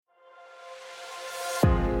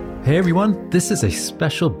Hey everyone, this is a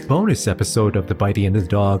special bonus episode of The Bitey and the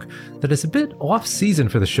Dog that is a bit off-season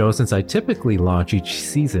for the show since I typically launch each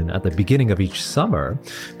season at the beginning of each summer,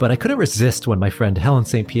 but I couldn't resist when my friend Helen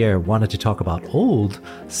St. Pierre wanted to talk about old,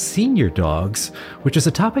 senior dogs, which is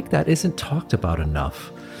a topic that isn't talked about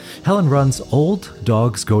enough. Helen runs Old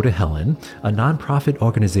Dogs Go to Helen, a nonprofit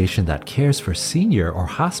organization that cares for senior or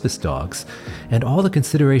hospice dogs, and all the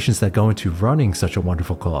considerations that go into running such a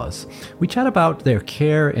wonderful cause. We chat about their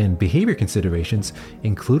care and behavior considerations,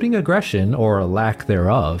 including aggression or a lack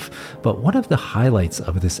thereof, but one of the highlights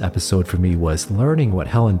of this episode for me was learning what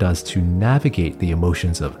Helen does to navigate the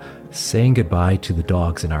emotions of saying goodbye to the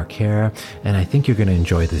dogs in our care, and I think you're going to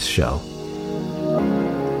enjoy this show.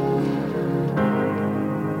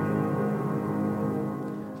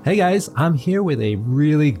 Hey guys, I'm here with a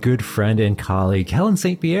really good friend and colleague, Helen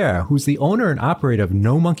St. Pierre, who's the owner and operator of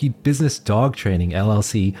No Monkey Business Dog Training,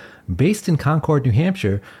 LLC, based in Concord, New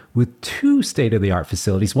Hampshire, with two state-of-the-art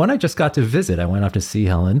facilities. One I just got to visit. I went up to see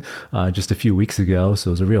Helen just a few weeks ago, so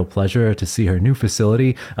it was a real pleasure to see her new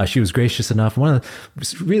facility. She was gracious enough.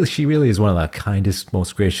 She really is one of the kindest,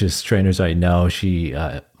 most gracious trainers I know. She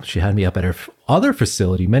had me up at her other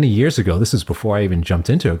facility many years ago. This was before I even jumped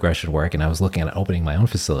into aggression work, and I was looking at opening my own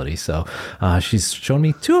facility. So she's shown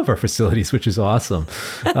me two of our facilities, which is awesome.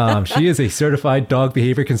 She is a certified dog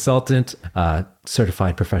behavior consultant,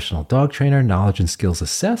 certified professional dog trainer, knowledge and skills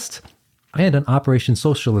assessed, and an Operation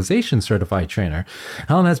Socialization certified trainer.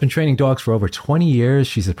 Helen has been training dogs for over 20 years.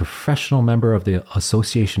 She's a professional member of the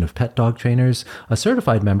Association of Pet Dog Trainers, a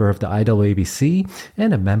certified member of the IAABC,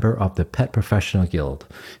 and a member of the Pet Professional Guild.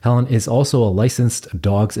 Helen is also a licensed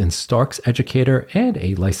Dogs and Starks educator and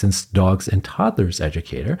a licensed Dogs and Toddlers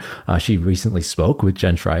educator. She recently spoke with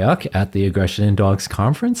Jen Fryuk at the Aggression in Dogs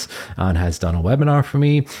conference and has done a webinar for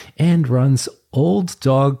me and runs Old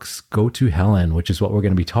Dogs Go to Helen, which is what we're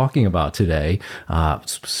going to be talking about today.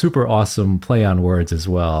 Super awesome play on words as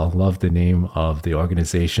well. Love the name of the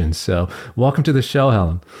organization. So welcome to the show,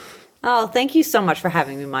 Helen. Oh, thank you so much for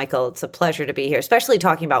having me, Michael. It's a pleasure to be here, especially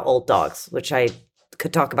talking about old dogs, which I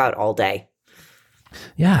could talk about all day.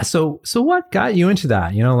 Yeah. So what got you into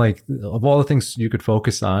that? You know, like of all the things you could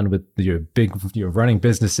focus on with your running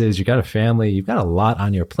businesses, you got a family, you've got a lot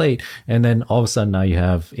on your plate. And then all of a sudden now you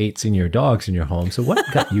have 8 senior dogs in your home. So what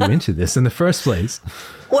got you into this in the first place?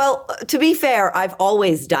 Well, to be fair, I've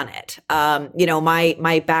always done it.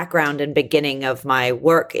 My background and beginning of my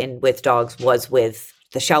work with dogs was with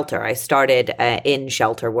the shelter. I started in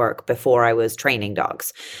shelter work before I was training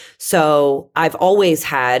dogs. So I've always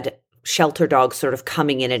had shelter dogs sort of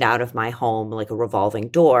coming in and out of my home like a revolving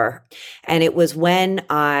door. And it was when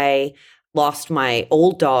I lost my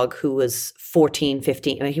old dog who was 14,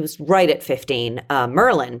 15, he was right at 15,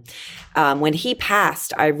 Merlin. When he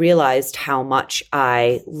passed, I realized how much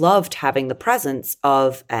I loved having the presence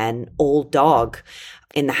of an old dog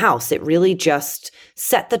in the house. It really just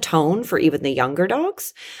set the tone for even the younger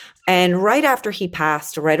dogs. And right after he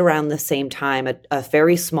passed, right around the same time, a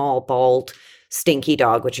very small, bald, stinky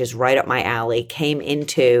dog, which is right up my alley, came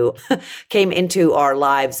into our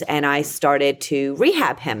lives, and I started to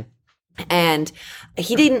rehab him. And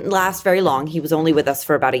he didn't last very long. He was only with us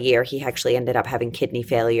for about a year. He actually ended up having kidney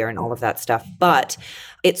failure and all of that stuff. But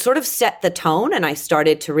it sort of set the tone, and I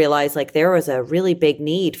started to realize like there was a really big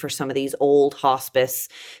need for some of these old hospice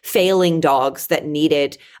failing dogs that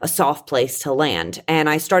needed a soft place to land. And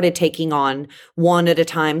I started taking on one at a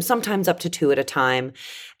time, sometimes up to 2 at a time.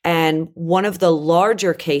 And one of the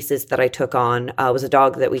larger cases that I took on was a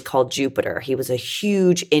dog that we called Jupiter. He was a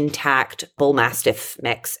huge, intact bull mastiff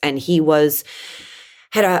mix, and he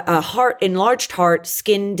had a enlarged heart,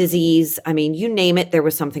 skin disease. I mean, you name it, there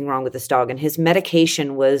was something wrong with this dog. And his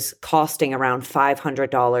medication was costing around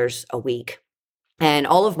 $500 a week. And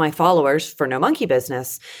all of my followers for No Monkey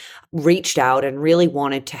Business reached out and really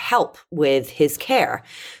wanted to help with his care.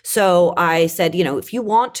 So I said, if you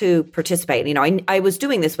want to participate, I was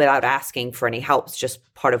doing this without asking for any help. It's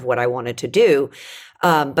just part of what I wanted to do.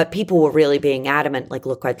 But people were really being adamant, like,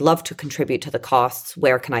 look, I'd love to contribute to the costs.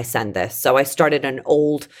 Where can I send this? So I started an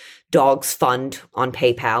old dogs fund on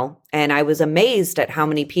PayPal. And I was amazed at how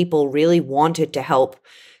many people really wanted to help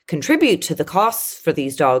contribute to the costs for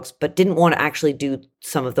these dogs, but didn't want to actually do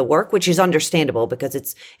some of the work, which is understandable because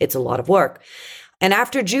it's a lot of work. And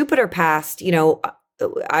after Jupiter passed,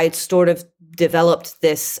 I sort of developed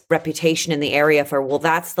this reputation in the area for, well,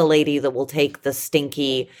 that's the lady that will take the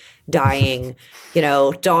stinky, dying,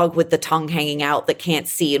 dog with the tongue hanging out that can't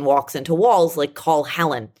see and walks into walls, like call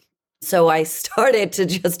Helen. So I started to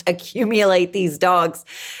just accumulate these dogs,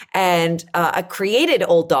 and I created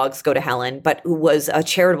Old Dogs Go to Helen, but it was a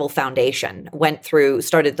charitable foundation,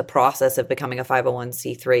 started the process of becoming a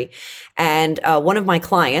 501c3. And one of my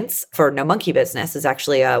clients for No Monkey Business is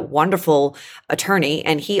actually a wonderful attorney,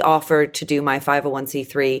 and he offered to do my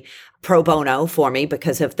 501c3 pro bono for me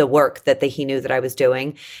because of the work that he knew that I was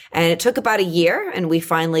doing. And it took about a year, and we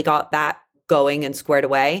finally got that going and squared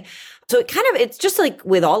away. So it's just like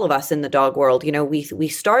with all of us in the dog world, we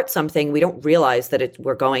start something, we don't realize that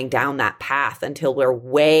we're going down that path until we're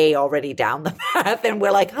way already down the path. And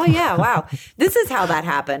we're like, oh yeah, wow, this is how that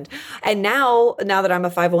happened. And now that I'm a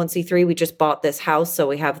 501c3, we just bought this house. So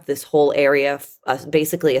we have this whole area,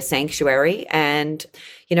 basically a sanctuary. And,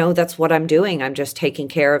 that's what I'm doing. I'm just taking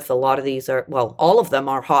care of all of them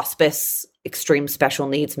are hospice, extreme special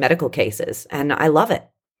needs medical cases. And I love it.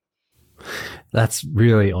 That's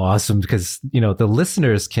really awesome because, the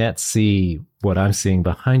listeners can't see what I'm seeing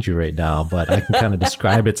behind you right now, but I can kind of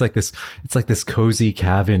describe it. It's like this cozy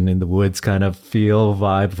cabin in the woods kind of feel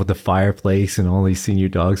vibe with the fireplace and all these senior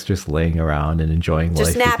dogs just laying around and enjoying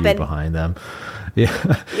life with you behind them.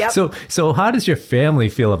 Yeah. Yep. So how does your family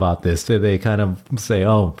feel about this? Do they kind of say,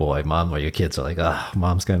 oh boy, mom, or your kids are like, oh,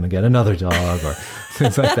 mom's going to get another dog or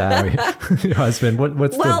things like that? Or your husband,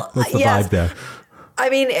 what's the vibe there? I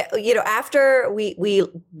mean, after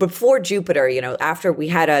before Jupiter, after we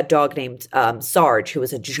had a dog named Sarge, who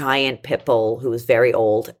was a giant pit bull who was very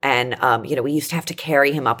old. And, we used to have to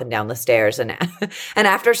carry him up and down the stairs. And and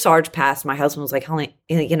after Sarge passed, my husband was like, Helen,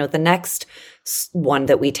 the next one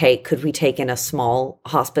that could we take in a small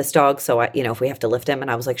hospice dog? So, if we have to lift him. And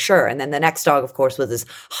I was like, sure. And then the next dog, of course, was this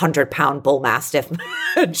 100-pound bull mastiff,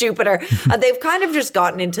 Jupiter. They've kind of just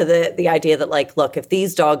gotten into the idea that like, look, if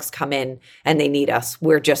these dogs come in and they need us,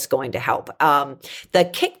 we're just going to help. The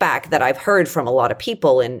kickback that I've heard from a lot of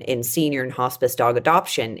people in senior and hospice dog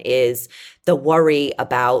adoption is the worry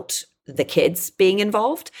about the kids being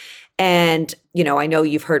involved. And, I know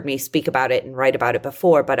you've heard me speak about it and write about it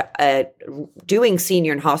before, but doing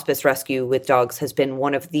senior and hospice rescue with dogs has been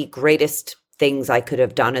one of the greatest things I could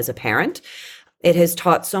have done as a parent. It has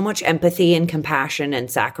taught so much empathy and compassion and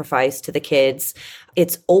sacrifice to the kids.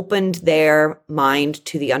 It's opened their mind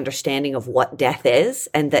to the understanding of what death is,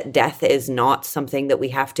 and that death is not something that we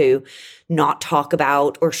have to not talk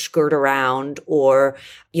about or skirt around or,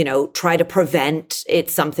 try to prevent.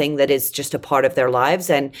 It's something that is just a part of their lives.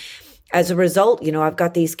 And as a result, I've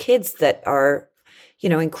got these kids that are,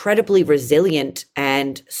 incredibly resilient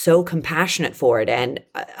and so compassionate for it. And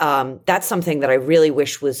that's something that I really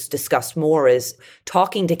wish was discussed more, is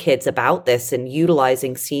talking to kids about this and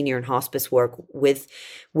utilizing senior and hospice work with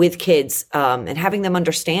kids and having them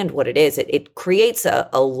understand what it is. It creates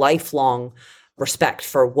a lifelong respect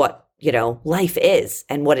for what, life is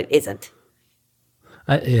and what it isn't.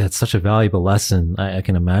 It's such a valuable lesson. I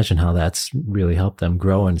can imagine how that's really helped them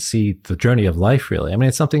grow and see the journey of life, really. I mean,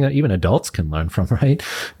 it's something that even adults can learn from, right?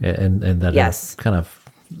 And that yes. Kind of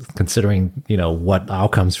considering, what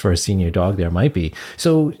outcomes for a senior dog there might be.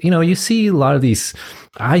 So, you see a lot of these,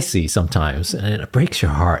 I see sometimes, and it breaks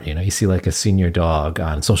your heart. You see like a senior dog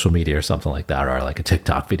on social media or something like that, or like a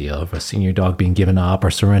TikTok video of a senior dog being given up or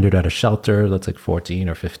surrendered at a shelter that's like 14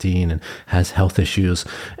 or 15 and has health issues.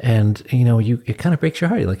 And, it kind of breaks your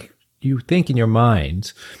heart. Like you think in your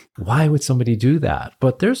mind, why would somebody do that?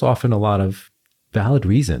 But there's often a lot of valid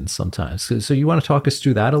reasons sometimes. So you want to talk us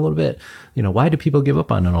through that a little bit? Why do people give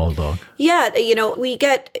up on an old dog? Yeah, you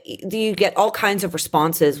get all kinds of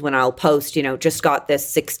responses when I'll post, just got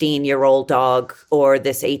this 16-year-old dog or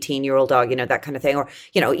this 18-year-old dog, that kind of thing. Or,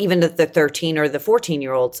 even the 13 or the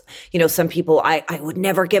 14-year-olds, some people, I would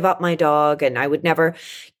never give up my dog and I would never.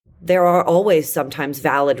 There are always sometimes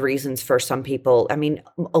valid reasons for some people. I mean,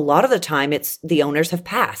 a lot of the time it's the owners have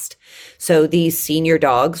passed. So these senior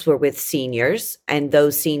dogs were with seniors and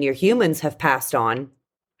those senior humans have passed on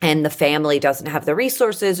and the family doesn't have the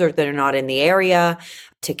resources or they're not in the area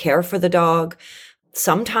to care for the dog.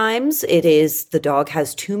 Sometimes it is the dog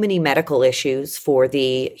has too many medical issues for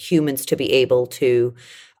the humans to be able to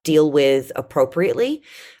deal with appropriately.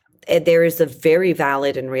 There is a very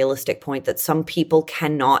valid and realistic point that some people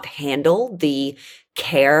cannot handle the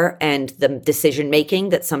care and the decision-making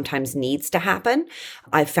that sometimes needs to happen.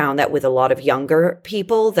 I've found that with a lot of younger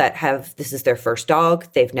people that this is their first dog.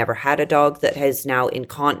 They've never had a dog that is now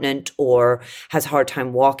incontinent or has a hard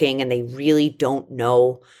time walking, and they really don't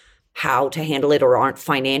know how to handle it or aren't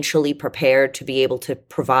financially prepared to be able to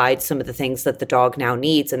provide some of the things that the dog now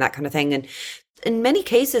needs and that kind of thing. And in many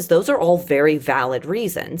cases, those are all very valid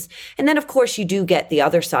reasons. And then, of course, you do get the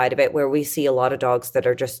other side of it where we see a lot of dogs that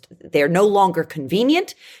are they're no longer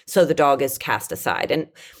convenient. So the dog is cast aside. And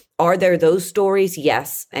are there those stories?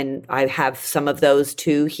 Yes. And I have some of those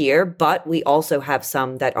too here, but we also have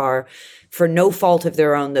some that are for no fault of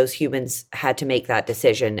their own. Those humans had to make that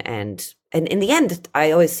decision. And in the end,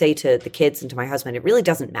 I always say to the kids and to my husband, it really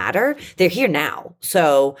doesn't matter. They're here now.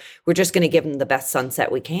 So we're just going to give them the best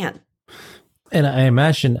sunset we can. And I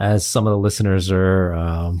imagine as some of the listeners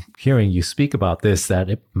are hearing you speak about this, that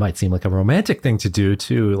it might seem like a romantic thing to do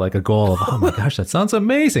too, like a goal of, oh my gosh, that sounds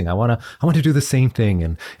amazing. I want to do the same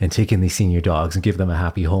thing and take in these senior dogs and give them a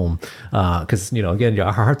happy home. Cause again,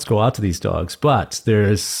 our hearts go out to these dogs, but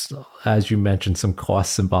there's, as you mentioned, some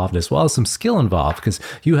costs involved as well as some skill involved because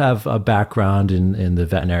you have a background in the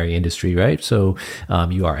veterinary industry, right? So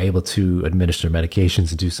you are able to administer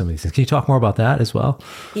medications and do some of these things. Can you talk more about that as well?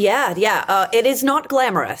 Yeah. It is not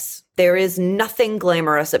glamorous. There is nothing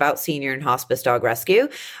glamorous about senior and hospice dog rescue.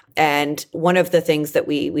 And one of the things that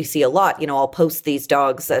we see a lot, I'll post these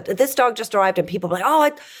dogs that this dog just arrived and people are like,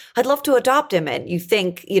 oh, I'd love to adopt him. And you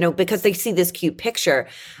think, because they see this cute picture.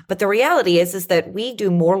 But the reality is that we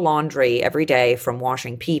do more laundry every day from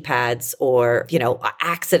washing pee pads or,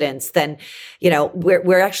 accidents than,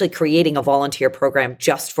 we're actually creating a volunteer program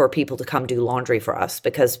just for people to come do laundry for us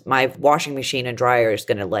because my washing machine and dryer is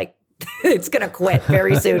going to it's going to quit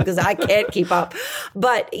very soon because I can't keep up.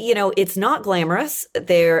 But, it's not glamorous.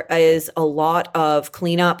 There is a lot of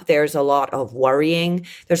cleanup. There's a lot of worrying.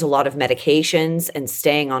 There's a lot of medications and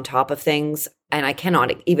staying on top of things. And I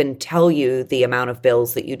cannot even tell you the amount of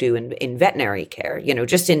bills that you do in veterinary care,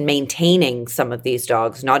 just in maintaining some of these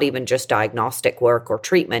dogs, not even just diagnostic work or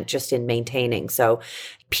treatment, just in maintaining. So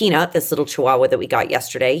Peanut, this little Chihuahua that we got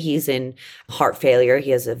yesterday, he's in heart failure.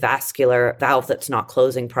 He has a vascular valve that's not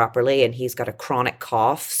closing properly, and he's got a chronic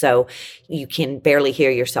cough. So you can barely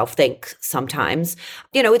hear yourself think sometimes.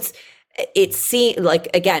 It's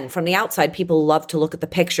again, from the outside, people love to look at the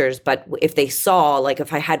pictures, but if they saw,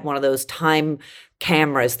 if I had one of those time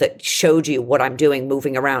cameras that showed you what I'm doing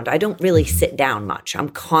moving around, I don't really sit down much. I'm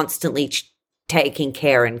constantly taking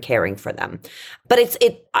care and caring for them. But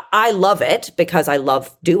I love it because I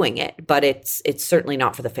love doing it, but it's certainly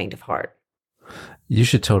not for the faint of heart. You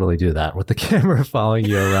should totally do that with the camera following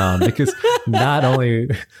you around because not only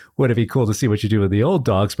would it be cool to see what you do with the old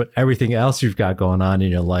dogs, but everything else you've got going on in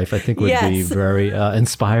your life, I think would be very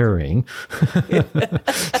inspiring.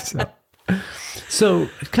 So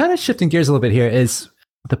kind of shifting gears a little bit here is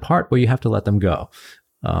the part where you have to let them go.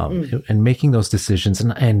 And making those decisions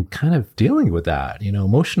and kind of dealing with that,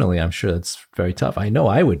 emotionally, I'm sure that's very tough. I know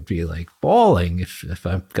I would be bawling if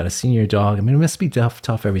I've got a senior dog. I mean, it must be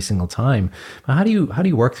tough every single time. But how do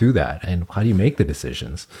you work through that and how do you make the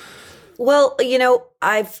decisions? Well,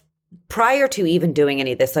 prior to even doing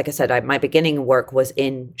any of this, like I said, my beginning work was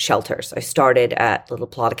in shelters. I started at Little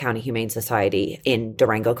Plata County Humane Society in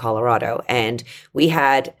Durango, Colorado, and we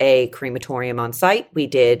had a crematorium on site. We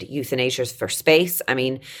did euthanasia for space. I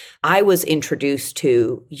mean, I was introduced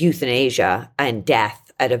to euthanasia and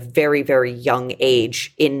death at a very, very young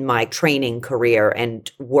age in my training career and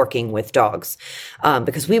working with dogs,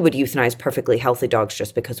 because we would euthanize perfectly healthy dogs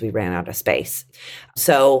just because we ran out of space.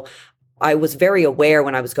 So I was very aware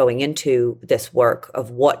when I was going into this work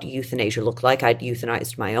of what euthanasia looked like. I'd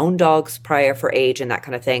euthanized my own dogs prior for age and that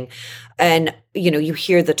kind of thing. And, you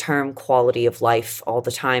hear the term quality of life all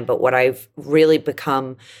the time, but what I've really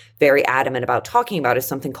become very adamant about talking about is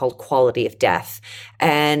something called quality of death.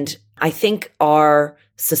 And I think our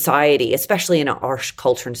society, especially in our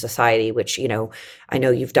culture and society, which, I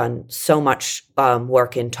know you've done so much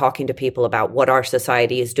work in talking to people about what our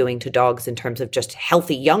society is doing to dogs in terms of just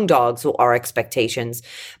healthy young dogs, our expectations.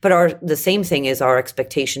 But the same thing is our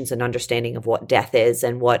expectations and understanding of what death is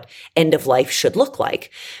and what end of life should look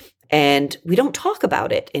like. And we don't talk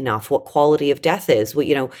about it enough, what quality of death is.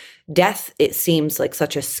 Well, death, it seems like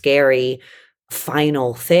such a scary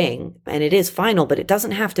final thing, and it is final, but it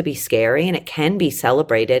doesn't have to be scary, and it can be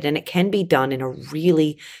celebrated, and it can be done in a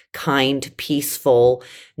really kind, peaceful,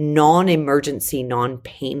 non-emergency,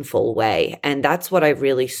 non-painful way. And that's what I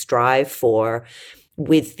really strive for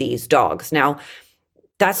with these dogs. Now,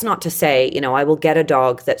 that's not to say, I will get a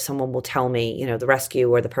dog that someone will tell me, the rescue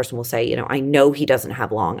or the person will say, I know he doesn't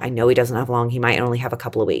have long. I know he doesn't have long. He might only have a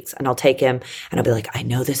couple of weeks. And I'll take him and I'll be like, I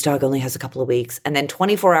know this dog only has a couple of weeks. And then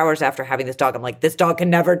 24 hours after having this dog, I'm like, this dog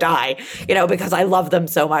can never die, because I love them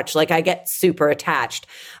so much. I get super attached.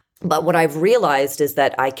 But what I've realized is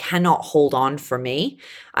that I cannot hold on for me.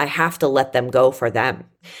 I have to let them go for them.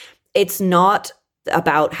 It's not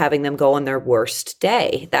about having them go on their worst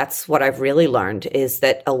day. That's what I've really learned, is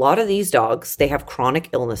that a lot of these dogs, they have chronic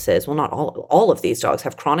illnesses. Well, not all of these dogs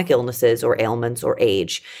have chronic illnesses or ailments or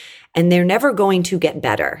age, and they're never going to get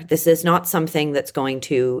better. This is not something that's going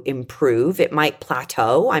to improve. It might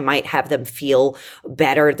plateau. I might have them feel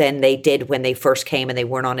better than they did when they first came and they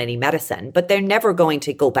weren't on any medicine, but they're never going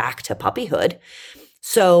to go back to puppyhood.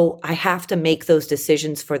 So I have to make those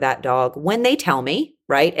decisions for that dog when they tell me,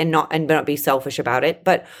 right? And not be selfish about it.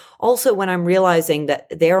 But also when I'm realizing that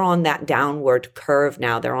they're on that downward curve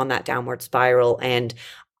now, they're on that downward spiral, and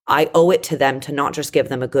I owe it to them to not just give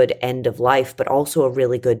them a good end of life, but also a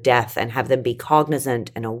really good death, and have them be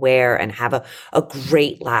cognizant and aware and have a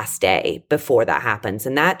great last day before that happens.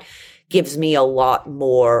 And that gives me a lot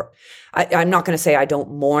more. I'm not going to say I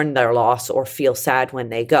don't mourn their loss or feel sad when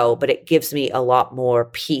they go, but it gives me a lot more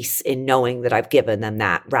peace in knowing that I've given them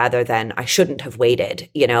that, rather than I shouldn't have waited,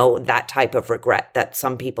 that type of regret that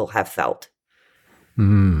some people have felt.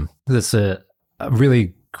 That's a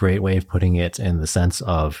really great way of putting it, in the sense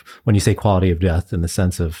of, when you say quality of death, in the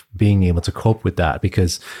sense of being able to cope with that,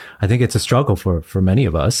 because I think it's a struggle for many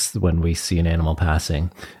of us when we see an animal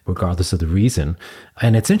passing, regardless of the reason.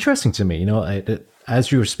 And it's interesting to me,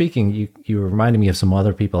 as you were speaking, you reminded me of some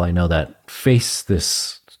other people I know that face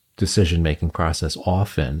this decision-making process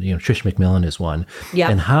often. Trish McMillan is one.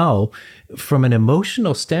 Yeah. And how, from an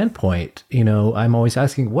emotional standpoint, I'm always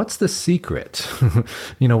asking, what's the secret?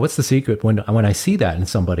 What's the secret when I see that in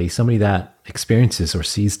somebody that experiences or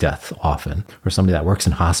sees death often, or somebody that works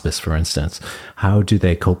in hospice, for instance? How do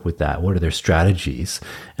they cope with that? What are their strategies?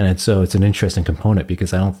 And so it's an interesting component,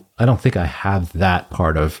 because I don't think I have that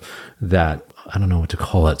part of that. I don't know what to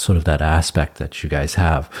call it, sort of that aspect that you guys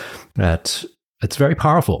have, that it's very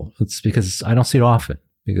powerful. It's because I don't see it often,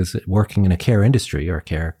 because working in a care industry or a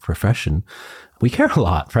care profession, we care a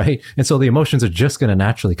lot, right? And so the emotions are just going to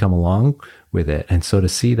naturally come along with it. And so to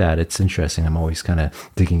see that, it's interesting. I'm always kind of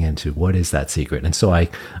digging into what is that secret. And so I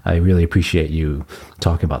really appreciate you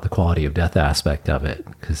talking about the quality of death aspect of it,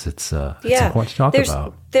 because it's important to talk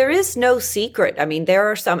about. There is no secret. I mean, there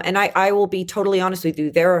are some, and I will be totally honest with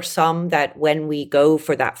you, there are some that when we go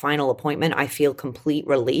for that final appointment, I feel complete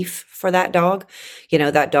relief for that dog.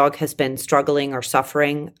 That dog has been struggling or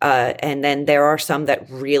suffering. And then there are some that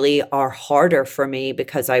really are harder for me,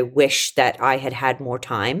 because I wish that I had had more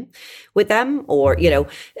time with them, or,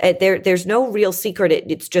 there's no real secret.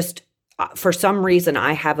 It's just, for some reason,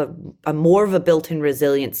 I have a more of a built-in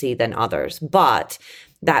resiliency than others. But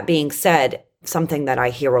that being said, something that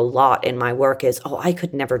I hear a lot in my work is, I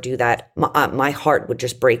could never do that. My heart would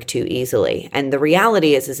just break too easily. And the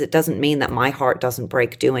reality is it doesn't mean that my heart doesn't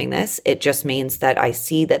break doing this. It just means that I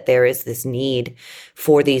see that there is this need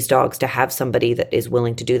for these dogs to have somebody that is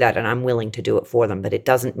willing to do that, and I'm willing to do it for them. But it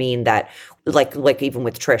doesn't mean that, like even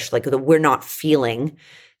with Trish, we're not feeling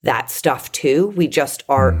that stuff too. We just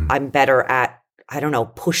are, I'm better at,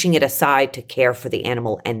 pushing it aside to care for the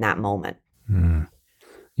animal in that moment.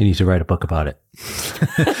 You need to write a book about it.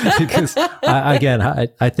 Because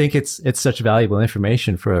I think it's such valuable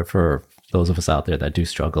information for those of us out there that do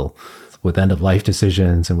struggle with end of life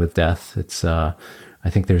decisions and with death. It's I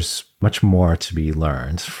think there's much more to be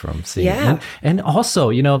learned from seeing it. And also,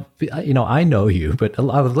 I know you, but a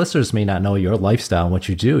lot of listeners may not know your lifestyle and what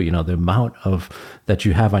you do, the amount of that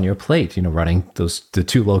you have on your plate, running the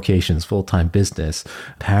 2 locations, full-time business,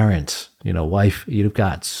 parent, wife. You've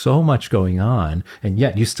got so much going on, and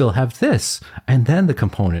yet you still have this. And then the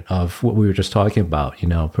component of what we were just talking about,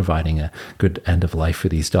 providing a good end of life for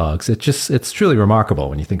these dogs. It's truly remarkable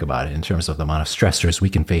when you think about it in terms of the amount of stressors we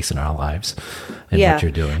can face in our lives and what you're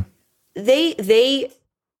doing. They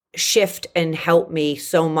shift and help me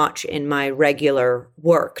so much in my regular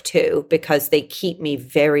work too, because they keep me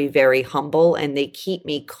very, very humble, and they keep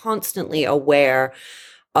me constantly aware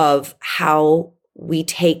of how we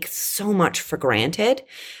take so much for granted,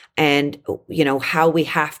 and how we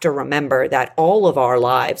have to remember that all of our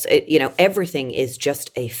lives, everything is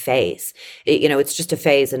just a phase. It's just a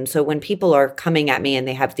phase. And so when people are coming at me and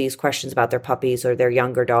they have these questions about their puppies or their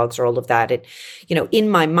younger dogs or all of that, in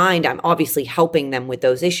my mind, I'm obviously helping them with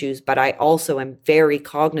those issues, but I also am very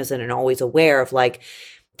cognizant and always aware of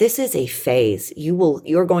this is a phase.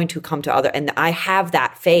 You're going to come to and I have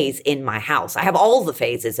that phase in my house. I have all the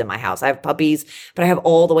phases in my house. I have puppies, but I have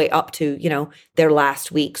all the way up to, their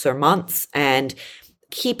last weeks or months. And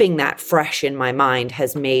keeping that fresh in my mind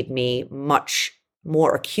has made me much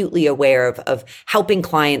more acutely aware of helping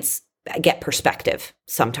clients get perspective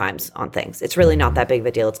sometimes on things. It's really not that big of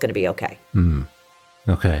a deal. It's going to be okay.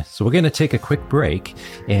 Okay, so we're going to take a quick break.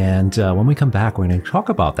 And when we come back, we're going to talk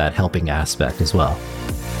about that helping aspect as well.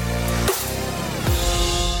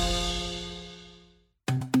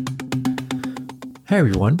 Hey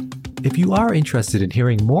everyone. If you are interested in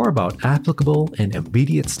hearing more about applicable and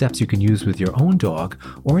immediate steps you can use with your own dog,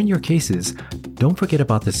 or in your cases, don't forget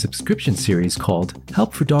about the subscription series called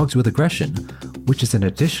Help for Dogs with Aggression, which is an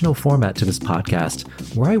additional format to this podcast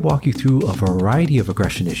where I walk you through a variety of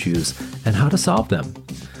aggression issues and how to solve them.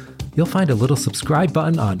 You'll find a little subscribe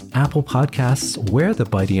button on Apple Podcasts where the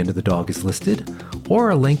bitey end of the dog is listed, or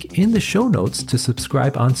a link in the show notes to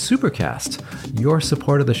subscribe on Supercast. Your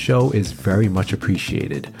support of the show is very much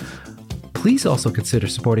appreciated. Please also consider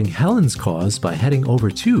supporting Helen's cause by heading over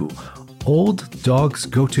to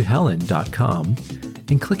olddogsgotohelen.com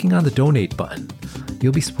and clicking on the donate button.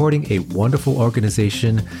 You'll be supporting a wonderful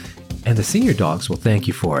organization, and the senior dogs will thank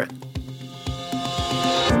you for it.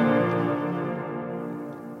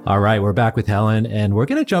 All right, we're back with Helen, and we're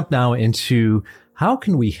going to jump now into how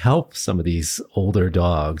can we help some of these older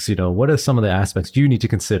dogs? What are some of the aspects you need to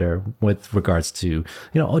consider with regards to,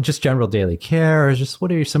 just general daily care, or just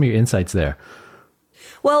what are some of your insights there?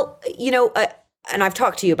 Well, and I've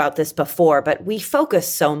talked to you about this before, but we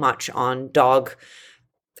focus so much on dog,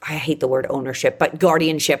 I hate the word ownership, but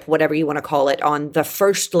guardianship, whatever you want to call it, on the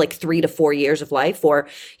first 3 to 4 years of life. Or,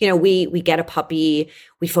 we get a puppy,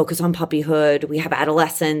 we focus on puppyhood, we have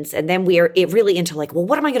adolescence, and then we are really into well,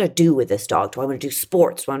 what am I going to do with this dog? Do I want to do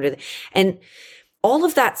sports? Do I want to do and all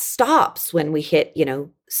of that stops when we hit,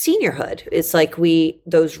 seniorhood. It's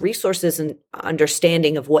those resources and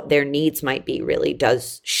understanding of what their needs might be really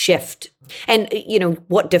does shift. And,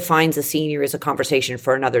 what defines a senior is a conversation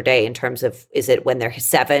for another day in terms of, is it when they're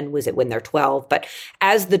 7? Was it when they're 12? But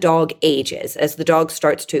as the dog ages, as the dog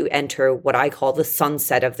starts to enter what I call the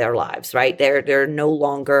sunset of their lives, right? They're no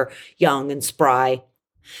longer young and spry.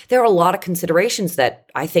 There are a lot of considerations that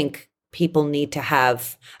I think people need to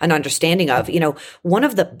have an understanding of. One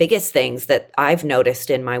of the biggest things that I've noticed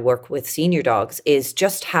in my work with senior dogs is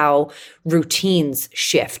just how routines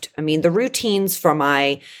shift. I mean, the routines for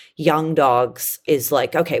my young dogs is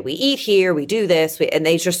okay, we eat here, we do this, and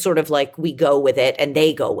they just sort of we go with it and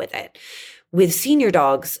they go with it. With senior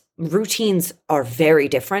dogs, routines are very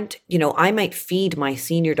different. I might feed my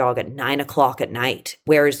senior dog at 9 o'clock at night,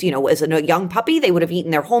 whereas, as a young puppy, they would have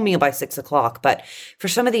eaten their whole meal by 6 o'clock. But for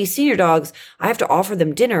some of these senior dogs, I have to offer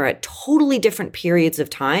them dinner at totally different periods of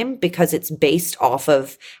time because it's based off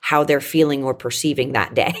of how they're feeling or perceiving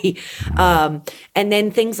that day. And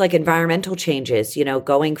then things like environmental changes,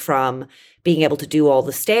 going from being able to do all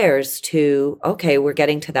the stairs to, okay, we're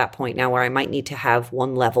getting to that point now where I might need to have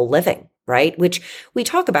one level living. Right? Which we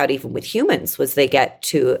talk about even with humans as they get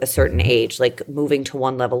to a certain age, moving to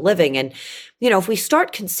one level living. And, if we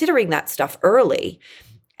start considering that stuff early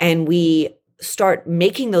and we start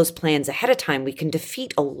making those plans ahead of time, we can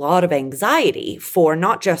defeat a lot of anxiety for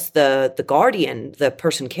not just the guardian, the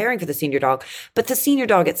person caring for the senior dog, but the senior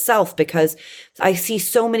dog itself, because I see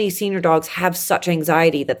so many senior dogs have such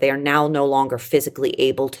anxiety that they are now no longer physically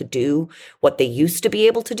able to do what they used to be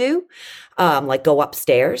able to do, go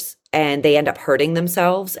upstairs. And they end up hurting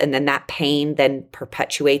themselves. And then that pain then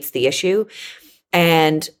perpetuates the issue.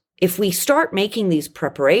 And if we start making these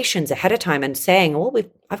preparations ahead of time and saying, well,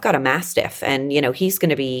 I've got a Mastiff and, he's going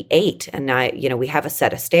to be 8 and we have a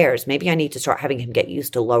set of stairs. Maybe I need to start having him get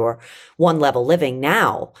used to lower one level living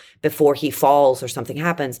now before he falls or something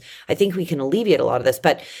happens. I think we can alleviate a lot of this,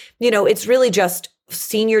 but, it's really just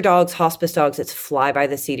senior dogs, hospice dogs, it's fly by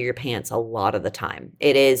the seat of your pants a lot of the time.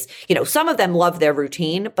 It is, some of them love their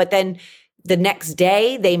routine, but then the next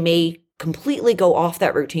day they may completely go off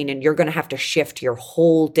that routine and you're going to have to shift your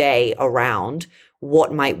whole day around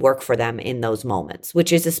what might work for them in those moments,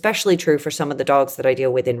 which is especially true for some of the dogs that I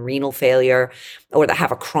deal with in renal failure or that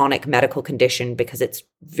have a chronic medical condition, because it's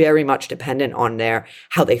very much dependent on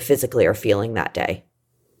how they physically are feeling that day.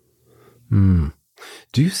 Do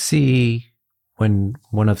you see when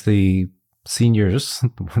one of the seniors,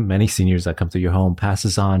 many seniors that come through your home,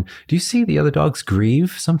 passes on, do you see the other dogs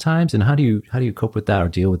grieve sometimes? And how do you cope with that or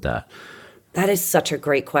deal with that? That is such a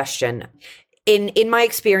great question. In my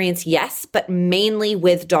experience, yes, but mainly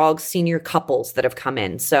with dogs, senior couples that have come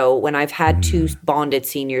in. So when I've had 2 bonded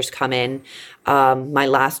seniors come in, my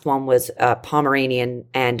last one was a Pomeranian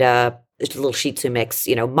and a little Shih Tzu mix,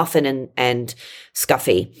 Muffin and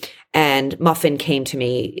Scuffy. And Muffin came to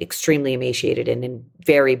me extremely emaciated and in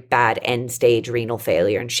very bad end stage renal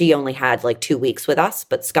failure. And she only had 2 weeks with us,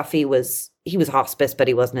 but Scuffy he was hospice, but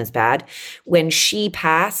he wasn't as bad. When she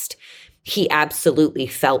passed, he absolutely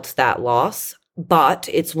felt that loss. But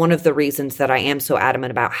it's one of the reasons that I am so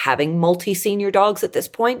adamant about having multi-senior dogs at this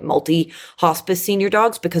point, multi-hospice senior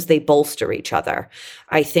dogs, because they bolster each other.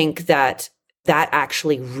 I think that that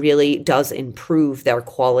actually really does improve their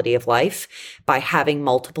quality of life by having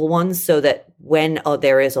multiple ones, so that when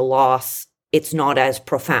there is a loss, it's not as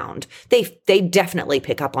profound. They definitely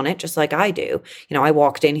pick up on it, just like I do. I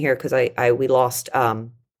walked in here because we lost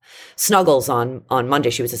Snuggles on Monday.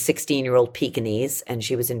 She was a 16-year-old Pekingese, and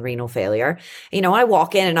she was in renal failure. I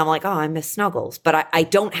walk in and I'm like, oh, I miss Snuggles, but I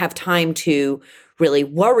don't have time to really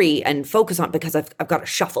worry and focus on it because I've got to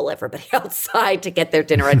shuffle everybody outside to get their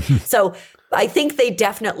dinner. And so I think they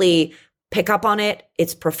definitely pick up on it.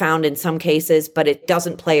 It's profound in some cases, but it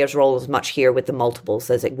doesn't play as role as much here with the multiples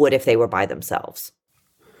as it would if they were by themselves.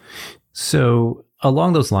 So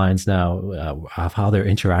along those lines now of how they're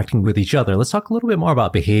interacting with each other, let's talk a little bit more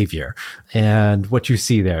about behavior and what you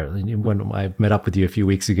see there. When I met up with you a few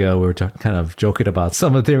weeks ago, we were kind of joking about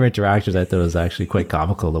some of their interactions. I thought it was actually quite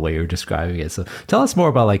comical the way you were describing it. So tell us more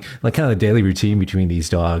about like kind of the daily routine between these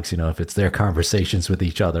dogs, if it's their conversations with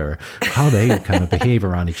each other, how they kind of behave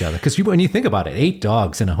around each other. Because when you think about it, 8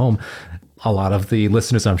 dogs in a home, a lot of the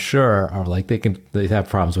listeners, I'm sure, are like they have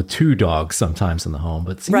problems with 2 dogs sometimes in the home,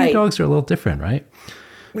 but senior dogs are a little different, right?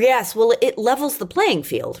 Yes. Well, it levels the playing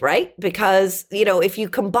field, right? Because, if you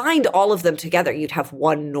combined all of them together, you'd have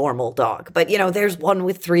one normal dog. But, there's one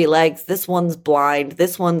with 3 legs. This one's blind.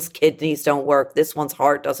 This one's kidneys don't work. This one's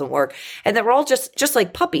heart doesn't work. And they're all just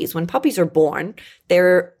like puppies. When puppies are born,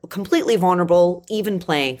 they're completely vulnerable, even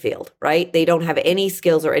playing field, right? They don't have any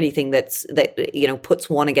skills or anything that puts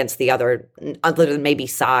one against the other, other than maybe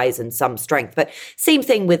size and some strength. But same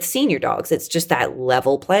thing with senior dogs. It's just that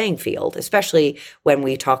level playing field, especially when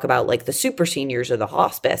we talk about like the super seniors or the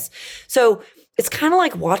hospice. So it's kind of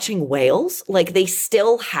like watching whales. Like they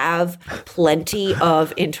still have plenty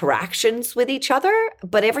of interactions with each other,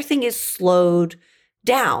 but everything is slowed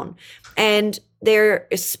down. And they're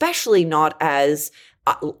especially not as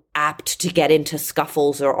apt to get into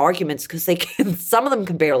scuffles or arguments because some of them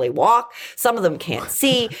can barely walk, some of them can't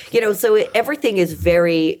see, so everything is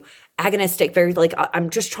very agonistic, very like, I'm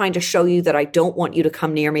just trying to show you that I don't want you to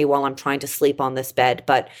come near me while I'm trying to sleep on this bed.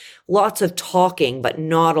 But lots of talking, but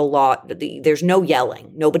not a lot. There's no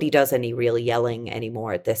yelling. Nobody does any real yelling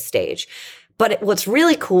anymore at this stage. But what's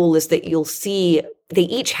really cool is that you'll see they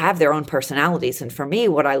each have their own personalities. And for me,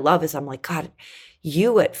 what I love is I'm like, God,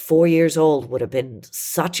 you at 4 years old would have been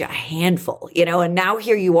such a handful, and now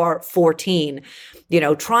here you are at 14,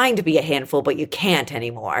 trying to be a handful, but you can't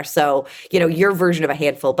anymore. So, your version of a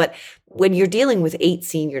handful. But when you're dealing with 8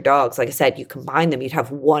 senior dogs, like I said, you combine them, you'd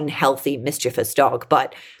have one healthy, mischievous dog.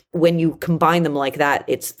 But when you combine them like that,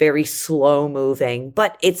 it's very slow moving,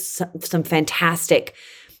 but it's some fantastic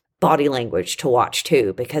body language to watch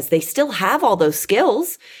too, because they still have all those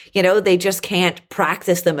skills. They just can't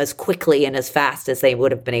practice them as quickly and as fast as they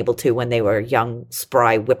would have been able to when they were young,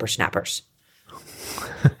 spry whippersnappers.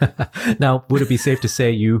 Now, would it be safe to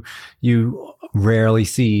say you rarely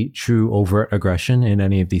see true overt aggression in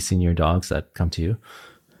any of these senior dogs that come to you?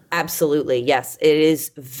 Absolutely. Yes, it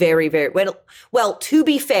is very, very well, to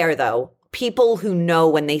be fair though, people who know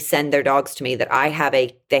when they send their dogs to me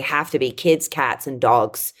that they have to be kids, cats, and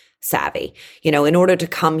dogs savvy. In order to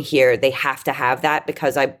come here, they have to have that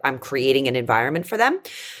because I'm creating an environment for them.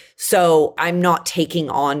 So I'm not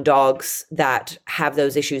taking on dogs that have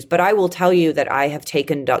those issues. But I will tell you that I have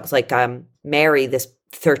taken dogs like Mary, this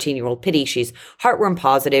 13-year-old pitty. She's heartworm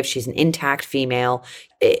positive. She's an intact female.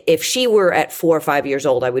 If she were at 4 or 5 years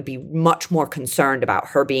old, I would be much more concerned about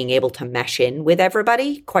her being able to mesh in with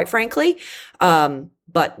everybody, quite frankly.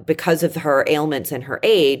 But because of her ailments and her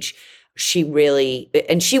age, she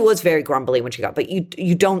was very grumbly when she got, but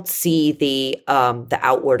you don't see the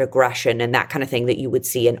outward aggression and that kind of thing that you would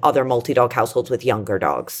see in other multi-dog households with younger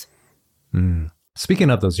dogs. Mm. Speaking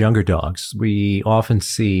of those younger dogs, we often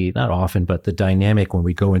see, not often, but the dynamic when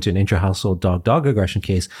we go into an intra-household dog aggression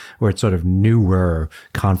case where it's sort of newer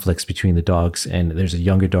conflicts between the dogs and there's a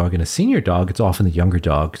younger dog and a senior dog. It's often the younger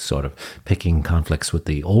dog sort of picking conflicts with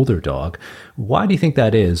the older dog. Why do you think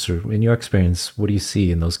that is? Or in your experience, what do you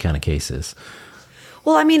see in those kind of cases?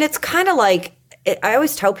 Well, I mean, it's kind of like, I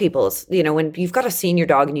always tell people, when you've got a senior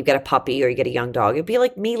dog and you get a puppy or you get a young dog, it'd be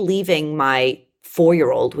like me leaving my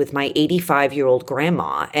 4-year-old with my 85-year-old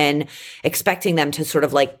grandma and expecting them to sort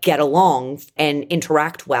of like get along and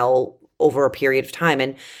interact well over a period of time.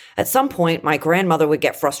 And at some point, my grandmother would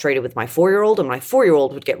get frustrated with my 4-year-old and my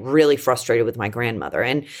 4-year-old would get really frustrated with my grandmother.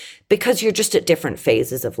 And because you're just at different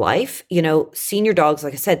phases of life, senior dogs,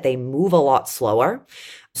 like I said, they move a lot slower.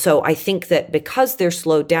 So I think that because they're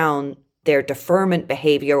slowed down, their deferment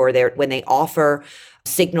behavior or when they offer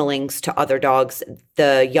signalings to other dogs.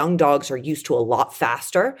 The young dogs are used to a lot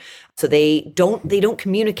faster. So they don't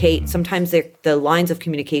communicate. Sometimes the lines of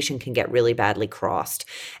communication can get really badly crossed.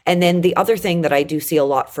 And then the other thing that I do see a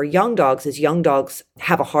lot for young dogs is young dogs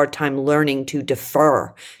have a hard time learning to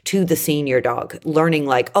defer to the senior dog, learning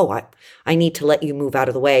like, oh, I need to let you move out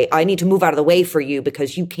of the way. I need to move out of the way for you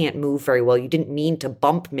because you can't move very well. You didn't mean to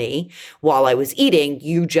bump me while I was eating.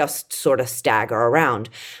 You just sort of stagger around.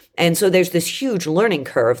 And so there's this huge learning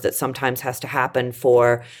curve that sometimes has to happen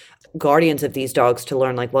for guardians of these dogs to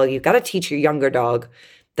learn like, well, you've got to teach your younger dog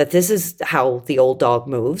that this is how the old dog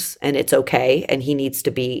moves and it's okay. And he needs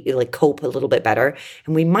to be like cope a little bit better.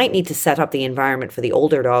 And we might need to set up the environment for the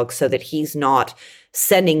older dog so that he's not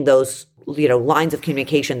sending those, lines of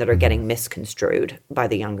communication that are getting misconstrued by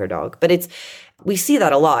the younger dog. But we see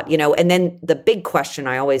that a lot, and then the big question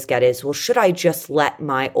I always get is, well, should I just let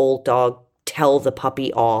my old dog tell the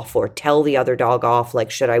puppy off or tell the other dog off?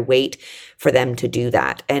 Like, should I wait for them to do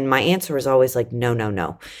that? And my answer is always like, no, no,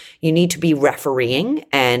 no. You need to be refereeing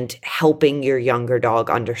and helping your younger dog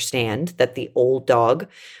understand that the old dog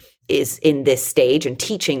is in this stage and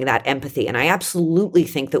teaching that empathy. And I absolutely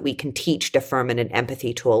think that we can teach deferment and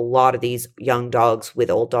empathy to a lot of these young dogs with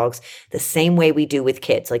old dogs the same way we do with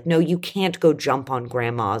kids. Like, no, you can't go jump on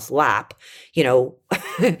grandma's lap,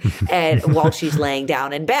 and while she's laying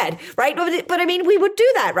down in bed, right? But I mean, we would do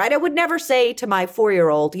that, right? I would never say to my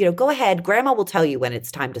 4-year-old, go ahead, grandma will tell you when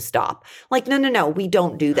it's time to stop. Like, no, no, no, we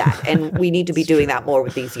don't do that. And we need to be doing that more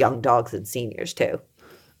with these young dogs and seniors too.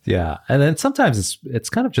 Yeah. And then sometimes it's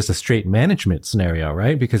kind of just a straight management scenario,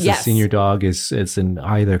 right? Because the senior dog is in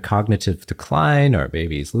either cognitive decline or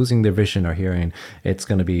maybe he's losing their vision or hearing. It's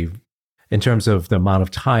going to be, in terms of the amount of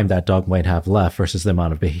time that dog might have left versus the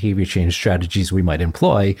amount of behavior change strategies we might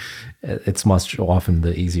employ, it's much often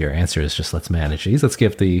the easier answer is just let's manage these. Let's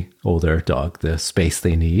give the older dog the space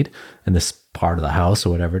they need in this part of the house or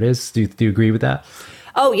whatever it is. Do you agree with that?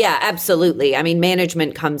 Oh, yeah, absolutely. I mean,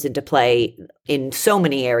 management comes into play in so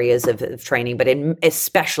many areas of training, but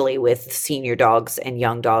especially with senior dogs and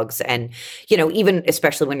young dogs. And, even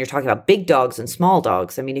especially when you're talking about big dogs and small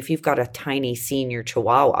dogs. I mean, if you've got a tiny senior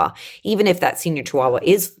Chihuahua, even if that senior Chihuahua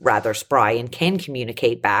is rather spry and can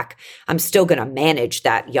communicate back, I'm still going to manage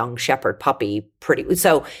that young shepherd puppy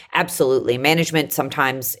so absolutely. Management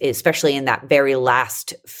sometimes, especially in that very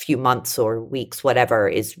last few months or weeks, whatever,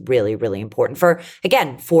 is really, really important for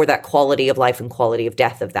that quality of life and quality of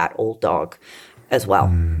death of that old dog as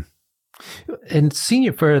well. And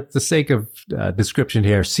senior, for the sake of description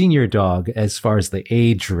here, senior dog, as far as the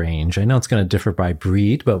age range, I know it's going to differ by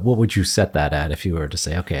breed, but what would you set that at if you were to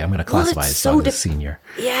say, okay, I'm going to classify this dog as senior?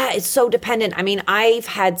 Yeah, it's so dependent. I mean, I've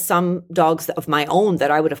had some dogs of my own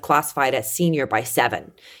that I would have classified as senior by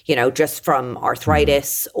 7, just from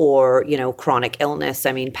arthritis or, chronic illness.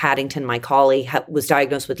 I mean, Paddington, my collie, was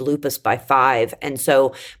diagnosed with lupus by 5. And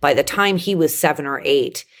so by the time he was 7 or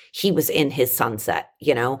 8, he was in his sunset,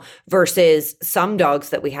 versus some dogs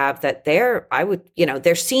that we have that they're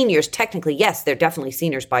seniors. Technically, yes, they're definitely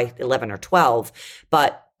seniors by 11 or 12.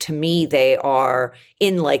 But to me, they are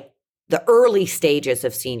in like the early stages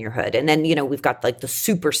of seniorhood. And then, we've got like the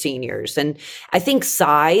super seniors. And I think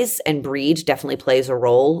size and breed definitely plays a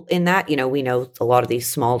role in that. We know a lot of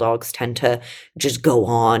these small dogs tend to just go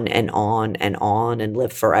on and on and on and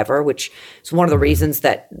live forever, which is one of the reasons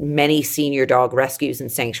that many senior dog rescues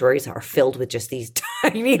and sanctuaries are filled with just these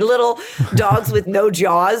tiny little dogs with no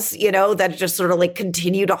jaws, that just sort of like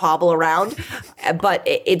continue to hobble around. But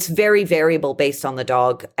it's very variable based on the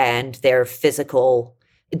dog and their physical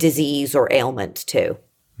disease or ailment too.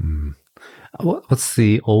 What's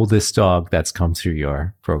the oldest dog that's come through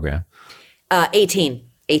your program? 18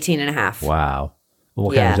 and a half. Wow.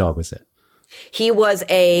 What kind of dog was it? He was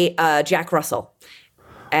a Jack Russell.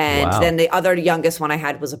 And then the other youngest one I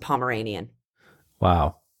had was a Pomeranian.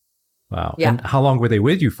 Wow. Yeah. And how long were they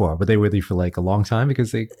with you for? Were they with you for like a long time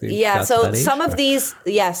because they got so to that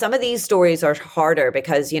age, some of these stories are harder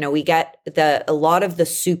because, we get a lot of the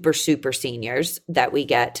super seniors that we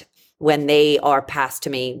get when they are passed to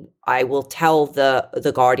me. I will tell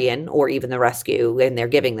the guardian or even the rescue when they're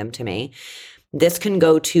giving them to me. This can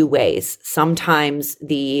go 2 ways. Sometimes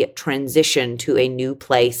the transition to a new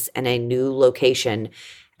place and a new location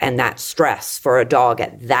and that stress for a dog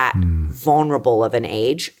at that vulnerable of an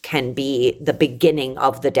age can be the beginning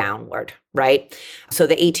of the downward, right? So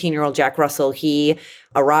the 18-year-old Jack Russell, he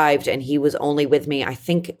arrived and he was only with me, I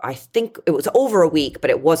think it was over a week, but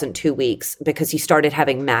it wasn't 2 weeks because he started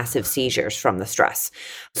having massive seizures from the stress.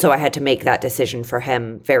 So I had to make that decision for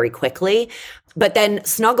him very quickly. But then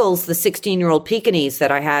Snuggles, the 16-year-old Pekingese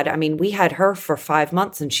that I had, I mean, we had her for 5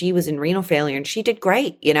 months and she was in renal failure and she did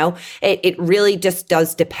great. It really just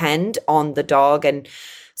does depend on the dog. And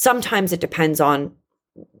sometimes it depends on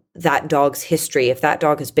that dog's history. If that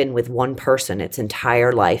dog has been with one person its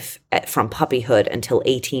entire life from puppyhood until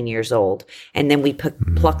 18 years old, and then we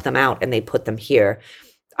pluck them out and they put them here,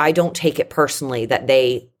 I don't take it personally that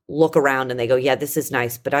they look around and they go, yeah, this is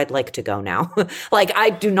nice, but I'd like to go now. Like, I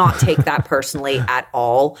do not take that personally at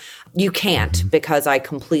all. You can't, because I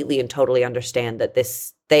completely and totally understand that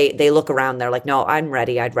they look around, they're like, no, I'm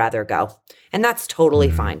ready. I'd rather go. And that's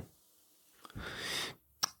totally fine.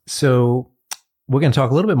 So we're going to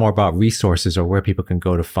talk a little bit more about resources or where people can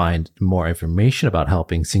go to find more information about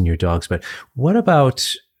helping senior dogs. But what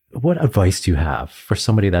advice do you have for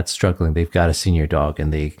somebody that's struggling? They've got a senior dog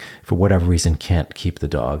and they, for whatever reason, can't keep the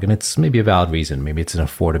dog. And it's maybe a valid reason. Maybe it's an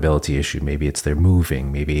affordability issue. Maybe it's they're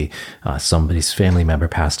moving. Maybe somebody's family member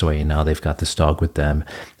passed away and now they've got this dog with them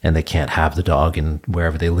and they can't have the dog in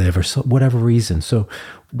wherever they live or whatever reason. So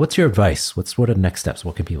what's your advice? What are the next steps?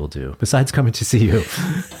 What can people do besides coming to see you?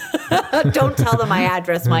 Don't tell them my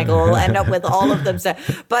address, Michael. We'll end up with all of them.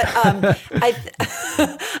 But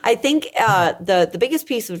I think the biggest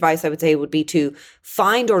piece of advice I would say would be to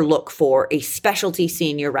find or look for a specialty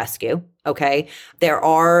senior rescue. Okay.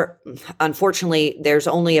 Unfortunately, there's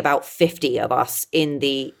only about 50 of us in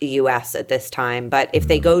the US at this time. But if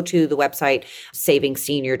they go to the website, Saving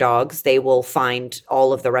Senior Dogs, they will find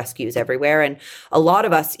all of the rescues everywhere. And a lot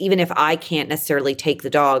of us, even if I can't necessarily take the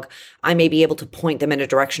dog, I may be able to point them in a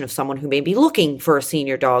direction of someone who may be looking for a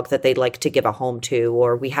senior dog that they'd like to give a home to,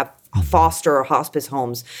 or we have foster or hospice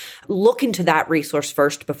homes. Look into that resource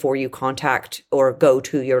first before you contact or go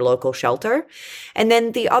to your local shelter. And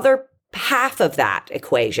then the other half of that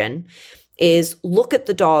equation is look at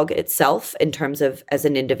the dog itself in terms of as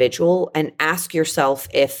an individual and ask yourself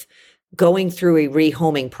if going through a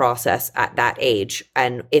rehoming process at that age,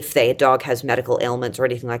 and if the dog has medical ailments or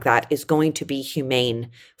anything like that, is going to be humane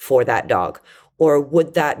for that dog. Or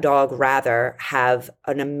would that dog rather have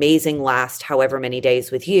an amazing last however many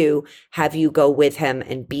days with you, have you go with him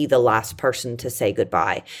and be the last person to say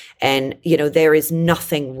goodbye? And, there is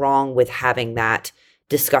nothing wrong with having that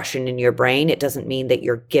discussion in your brain. It doesn't mean that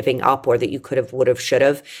you're giving up or that you could have, would have, should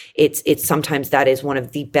have. It's sometimes that is one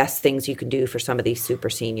of the best things you can do for some of these super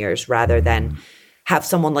seniors, rather than have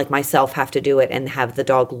someone like myself have to do it and have the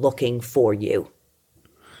dog looking for you.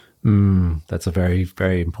 That's a very,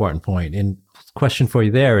 very important point. And question for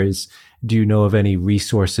you there is, do you know of any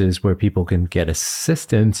resources where people can get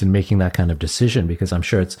assistance in making that kind of decision? Because I'm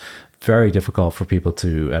sure it's very difficult for people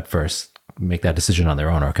to at first make that decision on their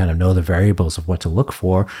own, or kind of know the variables of what to look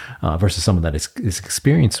for versus someone that is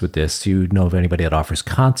experienced with this. Do you know of anybody that offers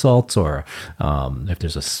consults, or if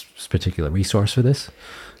there's a particular resource for this?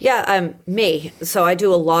 Yeah, me. So I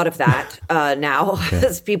do a lot of that now,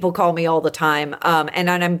 as people call me all the time. And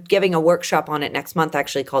I'm giving a workshop on it next month,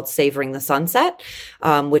 actually, called Savoring the Sunset,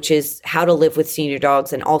 which is how to live with senior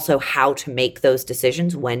dogs and also how to make those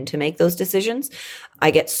decisions, when to make those decisions.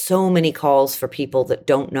 I get so many calls for people that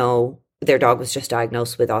don't know their dog was just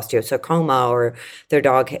diagnosed with osteosarcoma, or their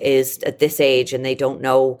dog is at this age and they don't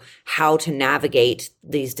know how to navigate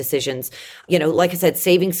these decisions. Like I said,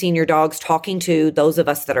 Saving Senior Dogs, talking to those of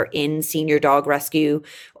us that are in senior dog rescue,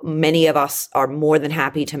 many of us are more than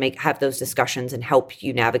happy to have those discussions and help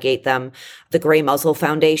you navigate them. The Gray Muzzle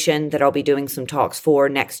Foundation, that I'll be doing some talks for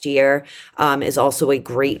next year, is also a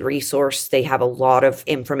great resource. They have a lot of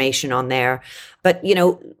information on there. But,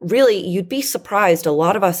 really, you'd be surprised. A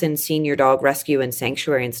lot of us in senior dog rescue and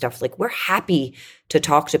sanctuary and stuff, like, we're happy to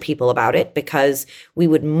talk to people about it because we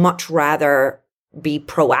would much rather be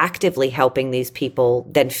proactively helping these people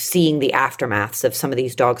than seeing the aftermaths of some of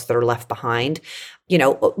these dogs that are left behind.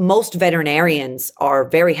 Most veterinarians are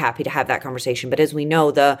very happy to have that conversation. But as we know,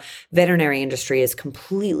 the veterinary industry is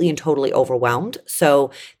completely and totally overwhelmed.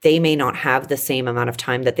 So they may not have the same amount of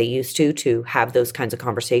time that they used to have those kinds of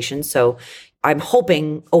conversations. So I'm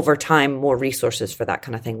hoping over time, more resources for that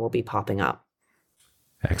kind of thing will be popping up.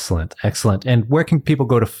 Excellent. Excellent. And where can people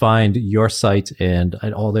go to find your site and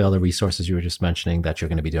all the other resources you were just mentioning that you're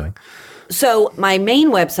going to be doing? So my main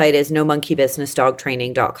website is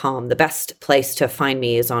nomonkeybusinessdogtraining.com. The best place to find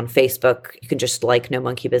me is on Facebook. You can just like No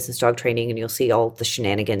Monkey Business Dog Training and you'll see all the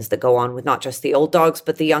shenanigans that go on with not just the old dogs,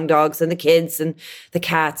 but the young dogs and the kids and the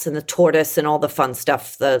cats and the tortoise and all the fun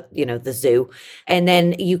stuff, the zoo. And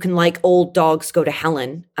then you can like Old Dogs Go to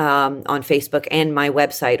Helen on Facebook and my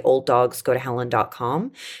website,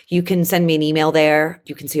 olddogsgotohelen.com. You can send me an email there.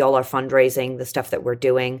 You can see all our fundraising, the stuff that we're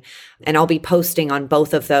doing. And I'll be posting on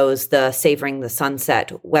both of those, the Savoring the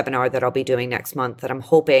Sunset webinar that I'll be doing next month that I'm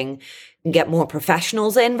hoping can get more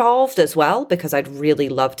professionals involved as well, because I'd really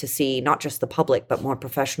love to see not just the public, but more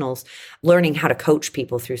professionals learning how to coach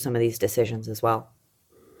people through some of these decisions as well.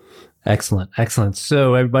 Excellent. Excellent.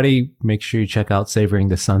 So everybody, make sure you check out Savoring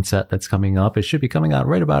the Sunset. That's coming up. It should be coming out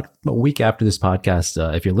right about a week after this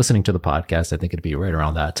podcast. If you're listening to the podcast, I think it'd be right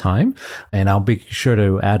around that time. And I'll be sure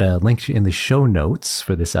to add a link in the show notes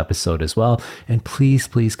for this episode as well. And please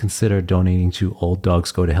consider donating to Old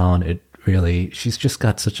Dogs Go to Helen. She's just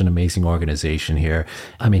got such an amazing organization here.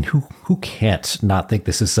 I mean, who can't not think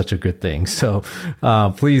this is such a good thing? So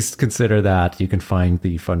please consider that. You can find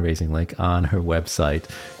the fundraising link on her website.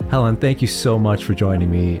 Helen, thank you so much for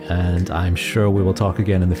joining me, and I'm sure we will talk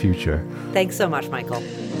again in the future. Thanks so much, Michael.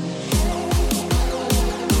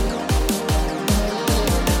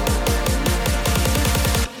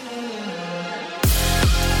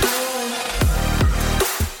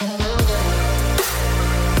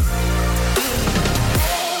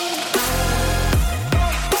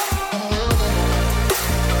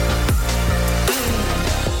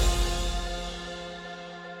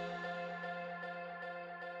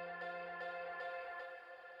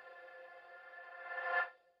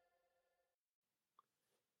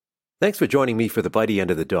 Thanks for joining me for the Bitey End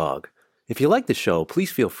of the Dog. If you like the show,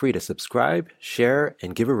 please feel free to subscribe, share,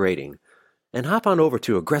 and give a rating. And hop on over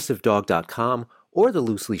to aggressivedog.com or the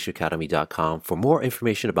looseleashacademy.com for more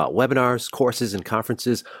information about webinars, courses, and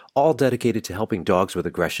conferences, all dedicated to helping dogs with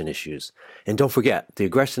aggression issues. And don't forget, the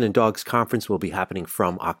Aggression in Dogs Conference will be happening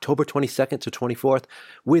from October 22nd to 24th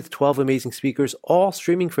with 12 amazing speakers, all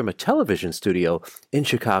streaming from a television studio in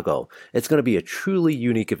Chicago. It's going to be a truly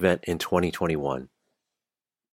unique event in 2021.